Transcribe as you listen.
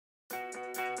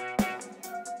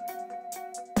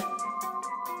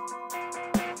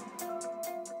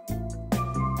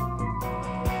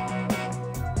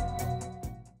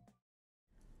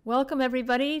Welcome,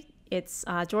 everybody. It's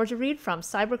Georgia Reed from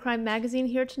Cybercrime magazine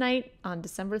here tonight on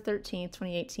December 13th,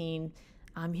 2018.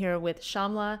 I'm here with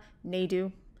Shamla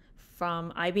Naidoo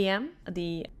from IBM,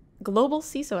 the global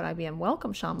CISO at IBM.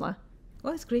 Welcome, Shamla.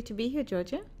 Well, it's great to be here,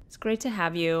 Georgia. It's great to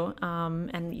have you.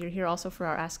 And you're here also for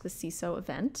our Ask the CISO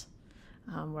event,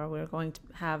 where we're going to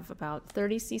have about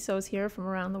 30 CISOs here from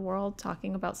around the world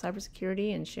talking about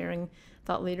cybersecurity and sharing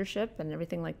thought leadership and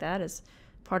everything like that as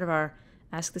part of our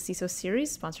Ask the CISO series,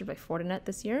 sponsored by Fortinet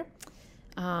this year.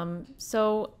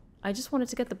 So I just wanted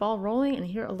to get the ball rolling and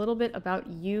hear a little bit about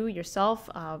you yourself,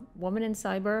 a woman in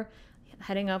cyber,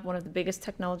 heading up one of the biggest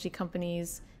technology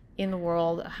companies in the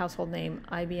world, a household name,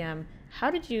 IBM.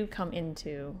 How did you come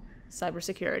into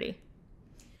cybersecurity?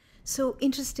 So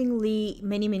interestingly,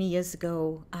 many years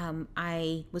ago,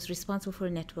 I was responsible for a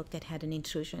network that had an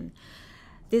intrusion.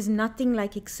 There's nothing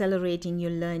like accelerating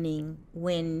your learning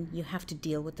when you have to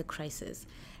deal with the crisis.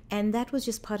 And that was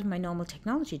just part of my normal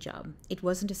technology job. It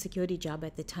wasn't a security job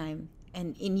at the time.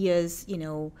 And in years,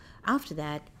 after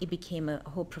that, it became a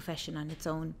whole profession on its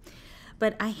own.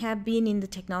 But I have been in the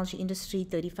technology industry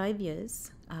 35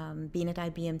 years, been at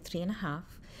IBM 3.5,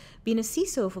 been a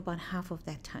CISO for about half of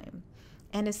that time.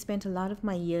 And I spent a lot of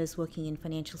my years working in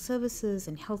financial services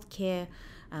and healthcare,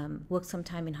 worked some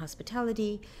time in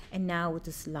hospitality, and now with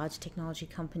this large technology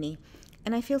company.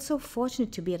 And I feel so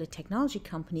fortunate to be at a technology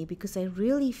company because I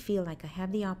really feel like I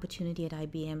have the opportunity at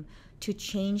IBM to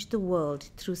change the world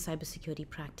through cybersecurity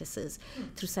practices,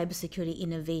 through cybersecurity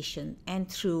innovation, and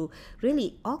through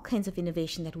really all kinds of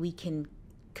innovation that we can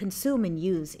consume and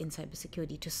use in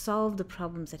cybersecurity to solve the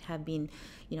problems that have been,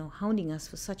 hounding us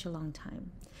for such a long time.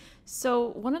 So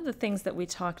one of the things that we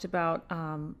talked about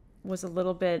was a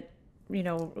little bit,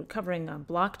 covering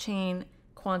blockchain,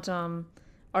 quantum,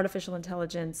 artificial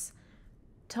intelligence.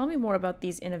 Tell me more about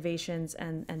these innovations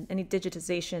and any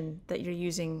digitization that you're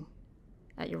using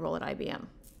at your role at IBM.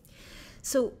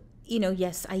 So,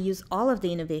 yes, I use all of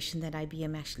the innovation that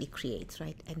IBM actually creates,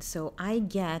 right? And so I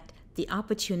get the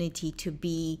opportunity to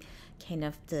be kind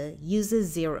of the user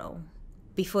zero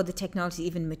before the technology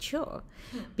even mature,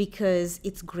 because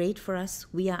it's great for us.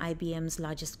 We are IBM's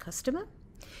largest customer.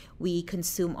 We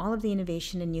consume all of the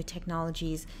innovation and new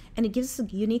technologies, and it gives us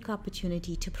a unique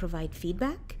opportunity to provide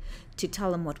feedback, to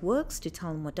tell them what works, to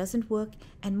tell them what doesn't work,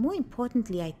 and more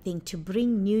importantly, I think, to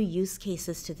bring new use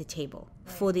cases to the table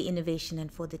for the innovation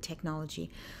and for the technology.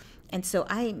 And so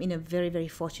I am in a very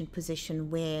fortunate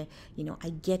position where, I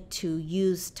get to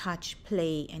use, touch,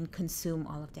 play, and consume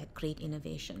all of that great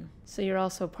innovation. So you're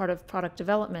also part of product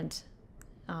development,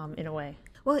 in a way.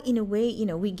 Well, in a way,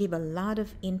 we give a lot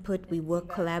of input. We work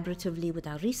collaboratively with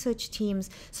our research teams.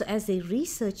 So as they're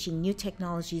researching new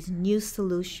technologies, new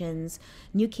solutions,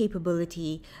 new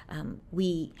capability,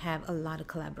 we have a lot of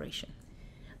collaboration.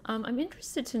 I'm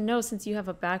interested to know, since you have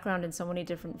a background in so many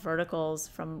different verticals,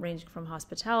 ranging from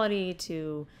hospitality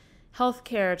to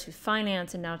healthcare to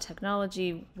finance and now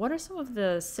technology, what are some of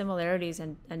the similarities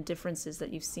and differences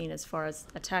that you've seen as far as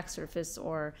attack surface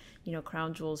or,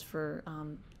 crown jewels for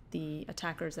the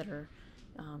attackers that are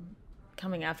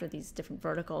coming after these different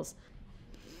verticals?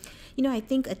 I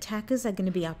think attackers are going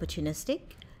to be opportunistic.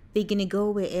 They're going to go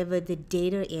wherever the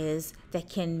data is that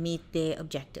can meet their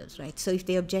objectives, right? So if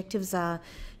their objectives are,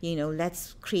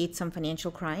 let's create some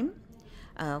financial crime,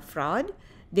 fraud,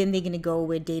 then they're going to go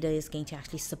where data is going to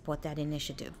actually support that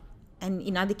initiative. And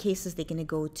in other cases, they're going to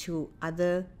go to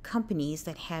other companies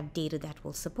that have data that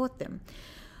will support them.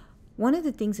 One of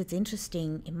the things that's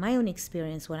interesting in my own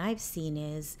experience, what I've seen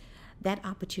is that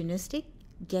opportunistic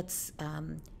gets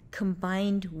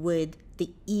combined with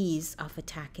the ease of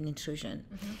attack and intrusion.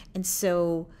 Mm-hmm. And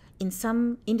so in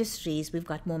some industries, we've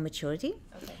got more maturity,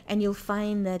 and you'll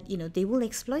find that, they will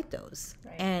exploit those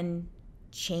and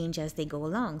change as they go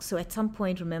along. So at some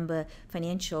point, remember,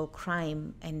 financial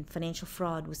crime and financial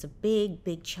fraud was a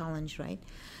big challenge, right?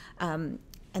 And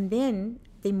then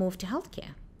they moved to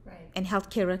healthcare. And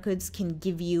healthcare records can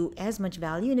give you as much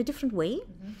value in a different way.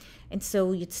 Mm-hmm. And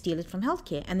so you'd steal it from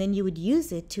healthcare, and then you would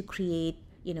use it to create,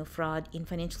 fraud in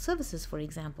financial services, for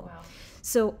example. Wow.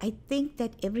 So I think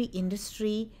that every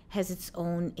industry has its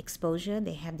own exposure.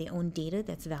 They have their own data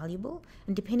that's valuable.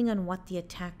 And depending on what the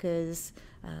attackers,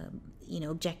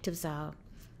 objectives are,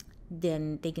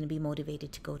 then they're going to be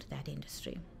motivated to go to that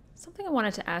industry. Something I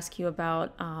wanted to ask you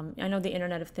about, I know the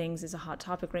Internet of Things is a hot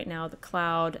topic right now, the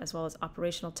cloud, as well as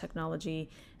operational technology.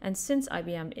 And since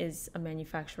IBM is a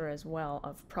manufacturer as well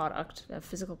of product, a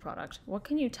physical product, what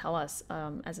can you tell us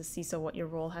as a CISO what your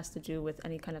role has to do with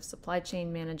any kind of supply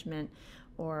chain management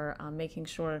or making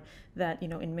sure that,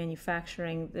 in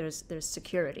manufacturing there's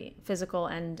security, physical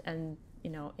and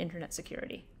internet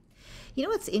security? You know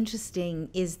what's interesting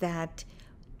is that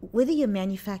whether you're a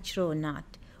manufacturer or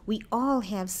not, we all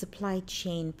have supply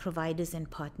chain providers and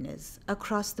partners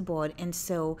across the board. And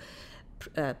so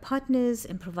partners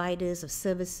and providers of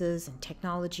services and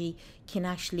technology can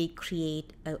actually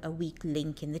create a weak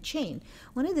link in the chain.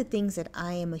 One of the things that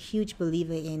I am a huge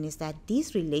believer in is that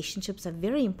these relationships are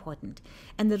very important,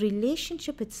 and the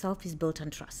relationship itself is built on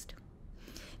trust.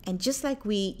 And just like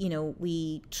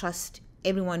we trust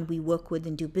everyone we work with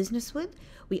and do business with,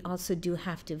 we also do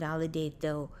have to validate,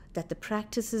 though, that the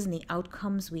practices and the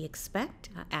outcomes we expect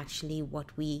are actually what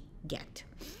we get.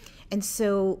 And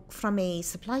so from a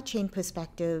supply chain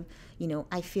perspective,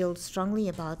 I feel strongly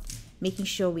about making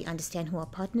sure we understand who our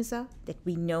partners are, that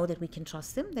we know that we can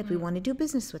trust them, that we want to do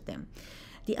business with them.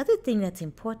 The other thing that's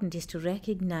important is to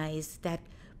recognize that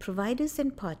providers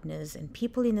and partners and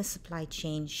people in the supply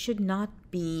chain should not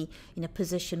be in a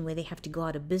position where they have to go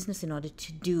out of business in order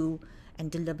to do and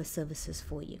deliver services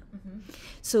for you.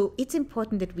 So it's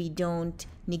important that we don't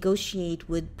negotiate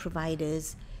with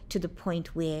providers to the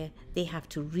point where they have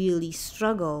to really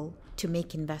struggle to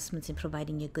make investments in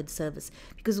providing you good service.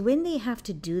 Because when they have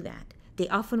to do that, they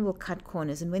often will cut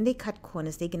corners. And when they cut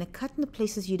corners, they're going to cut in the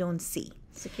places you don't see.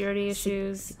 Security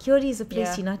issues. Security is a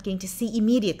place you're not going to see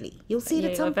immediately. You'll see it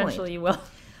at some point. Eventually you will.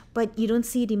 But you don't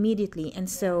see it immediately. And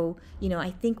so,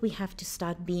 I think we have to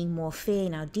start being more fair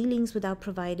in our dealings with our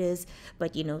providers,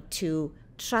 but, to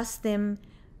trust them,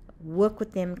 work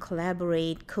with them,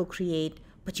 collaborate, co-create,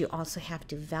 but you also have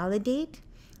to validate,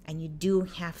 and you do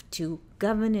have to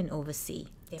govern and oversee.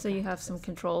 So you have some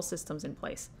control systems in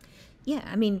place. Yeah,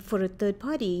 I mean, for a third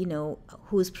party,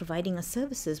 who is providing us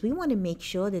services, we want to make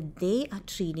sure that they are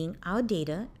treating our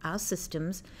data, our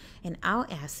systems, and our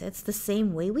assets the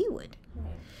same way we would.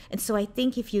 Right. And so I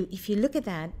think if you look at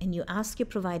that and you ask your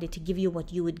provider to give you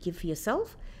what you would give for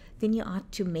yourself, then you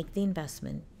ought to make the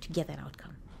investment to get that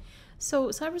outcome. So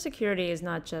cybersecurity is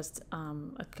not just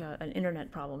an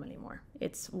internet problem anymore.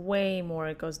 It's way more.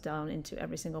 It goes down into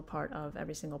every single part of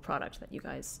every single product that you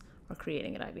guys are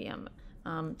creating at IBM,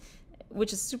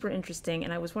 which is super interesting.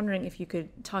 And I was wondering if you could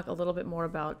talk a little bit more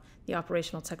about the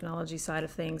operational technology side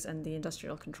of things and the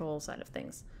industrial control side of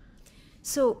things.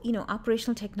 So,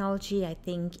 operational technology, I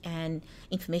think, and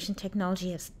information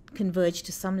technology has converged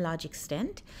to some large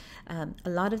extent. A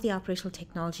lot of the operational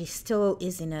technology still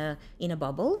is in a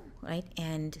bubble, right?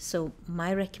 And so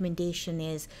my recommendation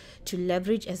is to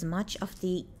leverage as much of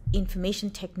the information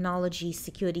technology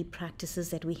security practices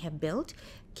that we have built,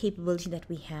 capability that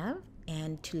we have,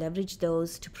 and to leverage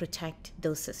those to protect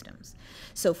those systems.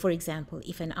 So, for example,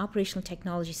 if an operational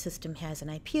technology system has an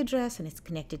IP address and it's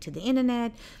connected to the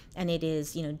internet and it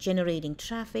is, generating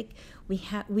traffic, we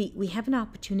have an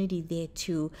opportunity there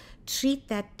to treat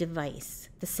that device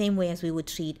the same way as we would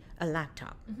treat a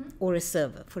laptop or a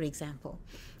server, for example.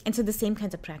 And so the same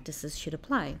kinds of practices should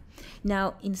apply.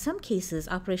 Now, in some cases,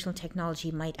 operational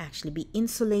technology might actually be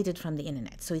insulated from the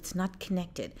internet, so it's not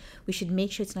connected. We should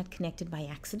make sure it's not connected by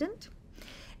accident,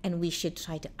 and we should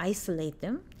try to isolate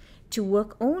them to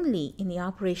work only in the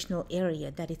operational area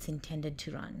that it's intended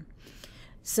to run.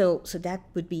 So that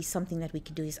would be something that we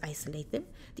could do, is isolate them.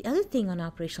 The other thing on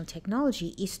operational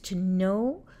technology is to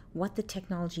know what the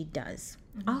technology does.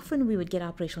 Often we would get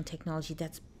operational technology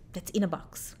that's in a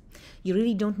box. You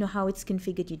really don't know how it's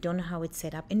configured, you don't know how it's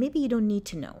set up, and maybe you don't need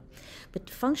to know. But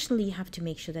functionally, you have to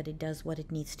make sure that it does what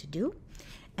it needs to do.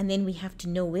 And then we have to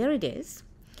know where it is,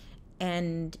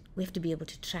 and we have to be able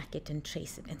to track it and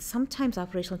trace it. And sometimes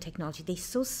operational technology, they're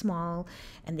so small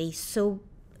and they're so,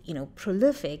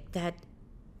 prolific that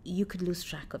you could lose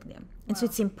track of them. And so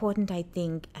it's important, I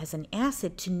think, as an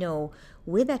asset to know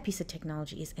where that piece of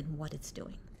technology is and what it's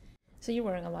doing. So you're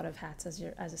wearing a lot of hats as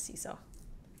a CISO.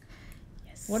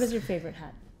 What is your favorite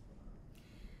hat?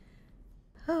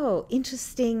 Oh,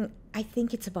 interesting. I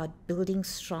think it's about building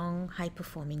strong,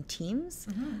 high-performing teams.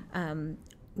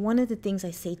 One of the things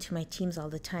I say to my teams all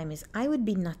the time is I would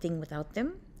be nothing without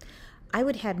them. I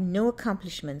would have no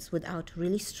accomplishments without a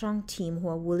really strong team who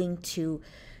are willing to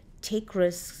take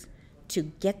risks, to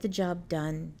get the job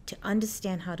done, to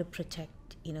understand how to protect,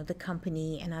 the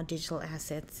company and our digital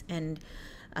assets. And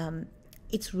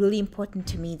it's really important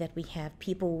to me that we have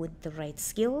people with the right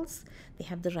skills, they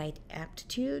have the right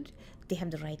aptitude, they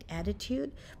have the right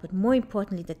attitude, but more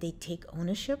importantly, that they take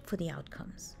ownership for the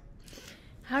outcomes.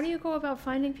 How do you go about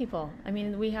finding people? I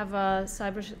mean, we have a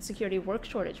cybersecurity work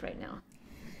shortage right now.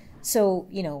 So,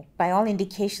 by all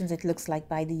indications, it looks like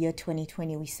by the year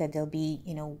 2020, we said there'll be,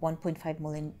 1.5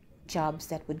 million jobs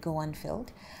that would go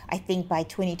unfilled. I think by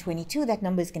 2022, that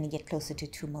number is going to get closer to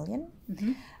 2 million.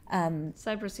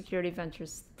 Cybersecurity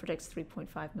Ventures predicts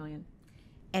 3.5 million.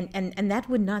 And that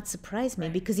would not surprise me,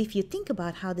 because if you think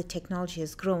about how the technology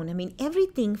has grown, I mean,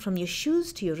 everything from your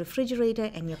shoes to your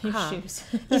refrigerator and your car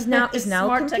is now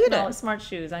smart a computer. Smart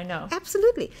shoes, I know.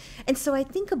 Absolutely. And so I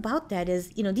think about that as,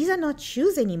 these are not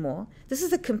shoes anymore. This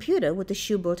is a computer with a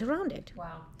shoe built around it.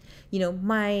 Wow.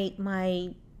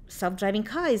 My self-driving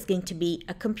car is going to be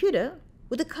a computer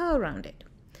with a car around it.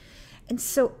 And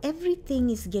so everything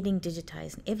is getting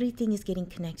digitized. Everything is getting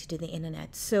connected to the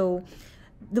internet. So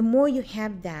the more you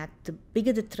have that, the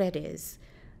bigger the threat is,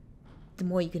 the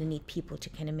more you're going to need people to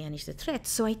kind of manage the threat.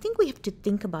 So I think we have to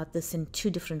think about this in two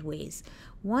different ways.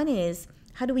 One is,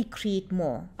 how do we create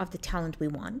more of the talent we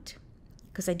want?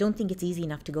 Because I don't think it's easy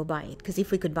enough to go buy it. Because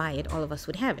if we could buy it, all of us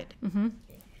would have it. Mm-hmm.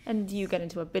 And do you get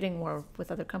into a bidding war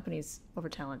with other companies over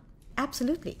talent?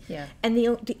 Absolutely. Yeah.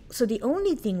 And so the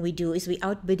only thing we do is we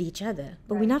outbid each other,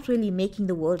 but we're not really making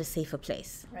the world a safer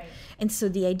place. Right. And so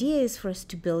the idea is for us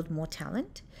to build more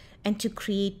talent and to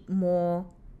create more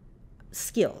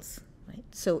skills. Right.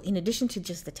 So in addition to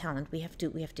just the talent, we have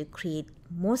to create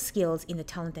more skills in the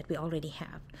talent that we already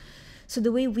have. So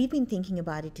the way we've been thinking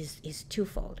about it is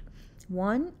twofold.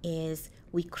 One is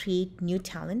we create new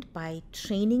talent by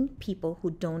training people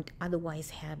who don't otherwise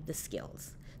have the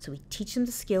skills. So we teach them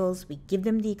the skills, we give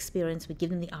them the experience, we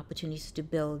give them the opportunities to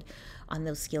build on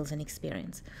those skills and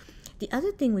experience. The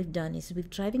other thing we've done is we're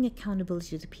driving accountability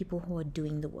to the people who are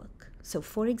doing the work. So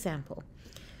for example,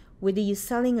 whether you're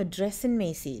selling a dress in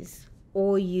Macy's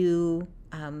or you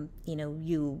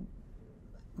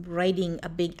writing a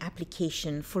big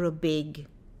application for a big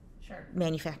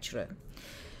manufacturer,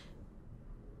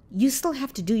 you still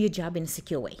have to do your job in a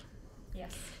secure way.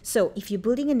 Yes. So if you're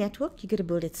building a network, you got to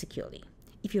build it securely.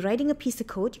 If you're writing a piece of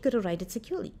code, you got to write it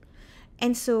securely.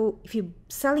 And so if you're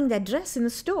selling that dress in the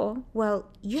store,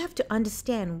 well, you have to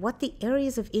understand what the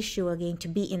areas of issue are going to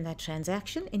be in that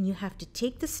transaction, and you have to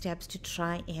take the steps to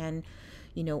try and,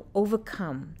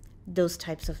 overcome those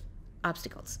types of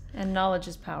obstacles. And knowledge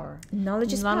is power.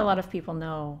 Knowledge is power. Not a lot of people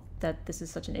know that this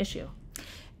is such an issue.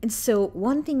 And so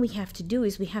one thing we have to do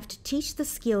is we have to teach the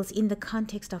skills in the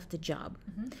context of the job.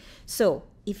 Mm-hmm. So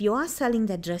if you are selling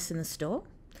that dress in the store,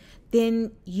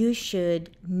 then you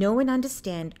should know and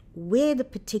understand where the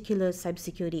particular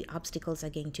cybersecurity obstacles are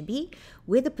going to be,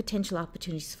 where the potential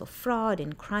opportunities for fraud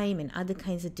and crime and other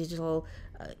kinds of digital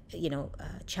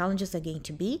challenges are going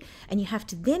to be. And you have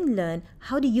to then learn,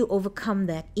 how do you overcome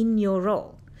that in your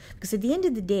role? Because at the end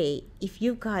of the day, if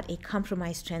you've got a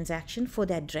compromised transaction for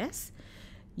that dress,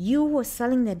 you who are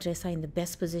selling that dress are in the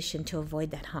best position to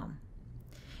avoid that harm.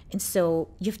 And so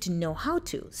you have to know how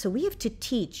to. So we have to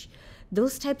teach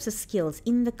those types of skills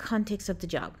in the context of the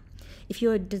job. If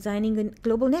you're designing a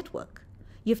global network,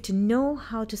 you have to know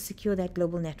how to secure that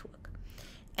global network.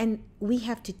 And we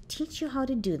have to teach you how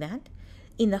to do that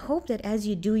in the hope that as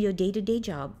you do your day-to-day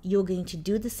job, you're going to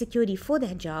do the security for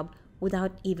that job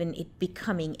without even it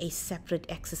becoming a separate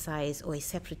exercise or a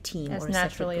separate team. As or a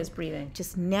naturally separate as breathing.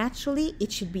 Just naturally,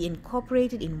 it should be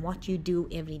incorporated in what you do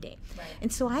every day. Right.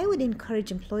 And so I would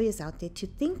encourage employers out there to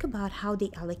think about how they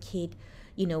allocate,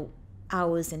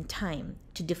 hours and time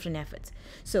to different efforts.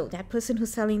 So that person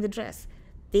who's selling the dress,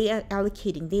 they are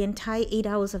allocating the entire 8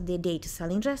 hours of their day to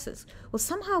selling dresses. Well,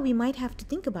 somehow we might have to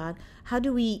think about, how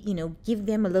do we, give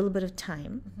them a little bit of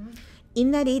time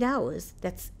in that 8 hours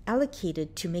that's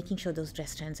allocated to making sure those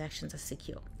dress transactions are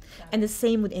secure. And the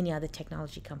same with any other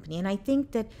technology company. And I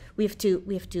think that we have to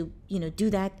do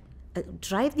that,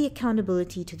 drive the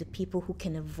accountability to the people who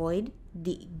can avoid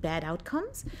the bad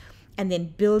outcomes, and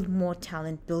then build more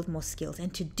talent, build more skills.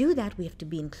 And to do that, we have to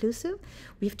be inclusive.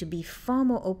 We have to be far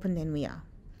more open than we are.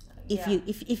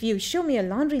 If you show me a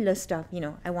laundry list of,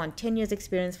 I want 10 years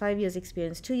experience, 5 years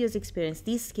experience, 2 years experience,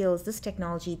 these skills, this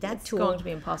technology, that tool. It's going to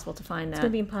be impossible to find that. It's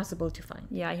going to be impossible to find.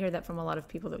 Yeah, I hear that from a lot of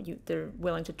people, that they're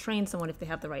willing to train someone if they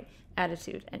have the right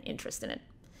attitude and interest in it.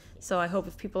 So I hope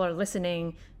if people are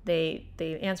listening, they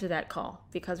answer that call,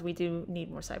 because we do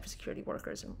need more cybersecurity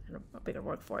workers and a bigger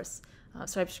workforce,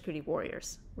 cybersecurity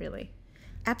warriors, really.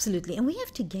 Absolutely. And we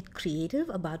have to get creative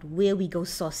about where we go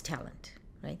source talent,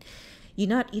 right?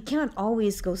 You cannot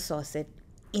always go source it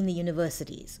in the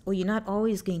universities, or you're not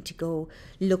always going to go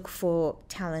look for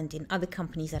talent in other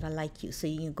companies that are like you. So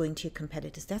you're going to your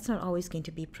competitors. That's not always going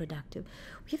to be productive.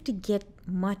 We have to get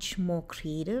much more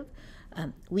creative.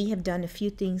 We have done a few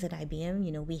things at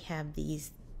IBM. We have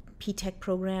these P-Tech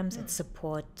programs that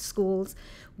support schools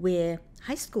where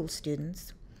high school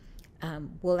students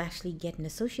will actually get an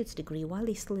associate's degree while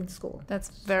they're still in school. That's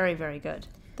very, very good.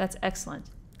 That's excellent.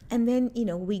 And then,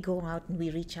 we go out and we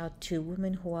reach out to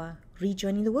women who are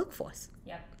rejoining the workforce.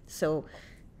 Yeah. So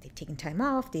they've taken time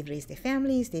off, they've raised their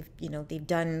families, they've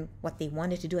done what they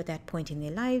wanted to do at that point in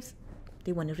their lives.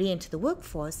 They want to re-enter the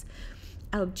workforce.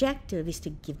 Our objective is to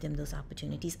give them those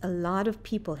opportunities. A lot of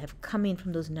people have come in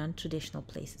from those non-traditional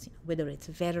places, whether it's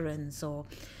veterans or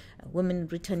women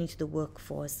returning to the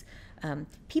workforce,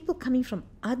 people coming from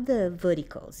other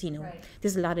verticals. Right.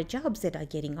 There's a lot of jobs that are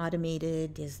getting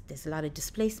automated. There's a lot of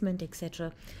displacement,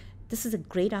 etc. This is a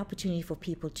great opportunity for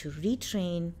people to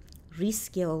retrain,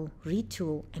 reskill,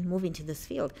 retool, and move into this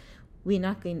field. We're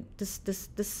not going.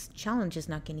 This challenge is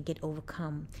not going to get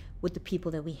overcome with the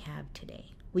people that we have today.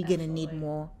 We're going to need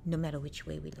more, no matter which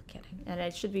way we look at it. And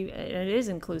it is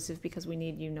inclusive because we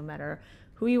need you no matter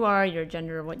who you are, your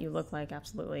gender, what you look like,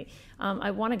 absolutely.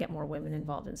 I want to get more women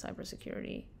involved in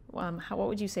cybersecurity. What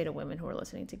would you say to women who are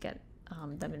listening to get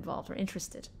them involved or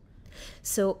interested?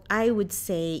 So I would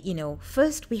say,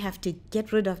 first we have to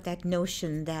get rid of that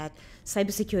notion that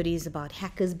cybersecurity is about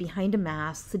hackers behind a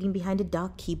mask, sitting behind a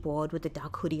dark keyboard with a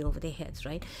dark hoodie over their heads,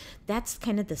 right? That's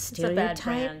kind of the stereotype. It's a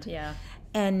bad brand, yeah.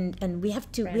 And we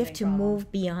have to move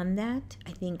beyond that.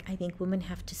 I think women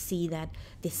have to see that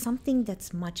there's something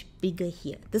that's much bigger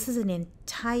here. This is an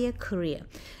entire career.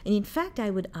 And in fact, I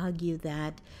would argue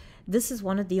that this is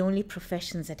one of the only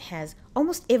professions that has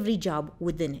almost every job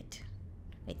within it.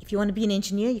 If you want to be an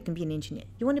engineer, you can be an engineer.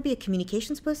 You want to be a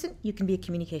communications person, you can be a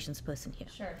communications person here.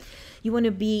 Sure. You want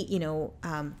to be,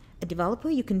 a developer,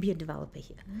 you can be a developer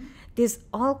here. Mm-hmm. There's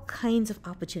all kinds of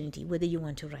opportunity, whether you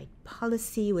want to write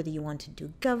policy, whether you want to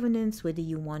do governance, whether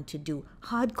you want to do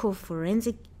hardcore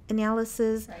forensic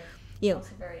analysis. Right.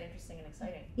 Also very interesting and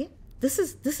exciting. Yeah. This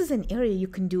is an area you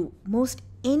can do most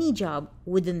any job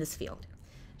within this field.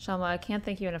 Shamla, I can't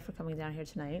thank you enough for coming down here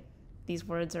tonight. These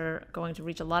words are going to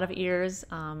reach a lot of ears.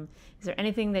 Is there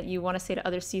anything that you want to say to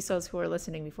other CISOs who are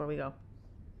listening before we go?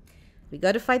 We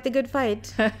got to fight the good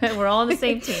fight. We're all on the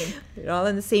same team. We're all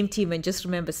on the same team. And just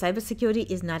remember, cybersecurity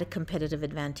is not a competitive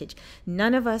advantage.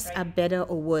 None of us are better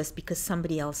or worse because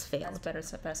somebody else failed.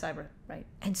 That's better cyber, right?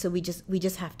 And so we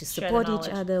just have to support each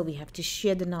other. We have to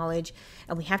share the knowledge.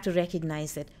 And we have to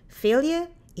recognize that failure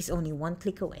is only one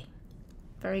click away.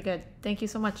 Very good. Thank you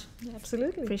so much.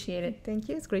 Absolutely. Appreciate it. Thank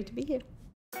you. It's great to be here.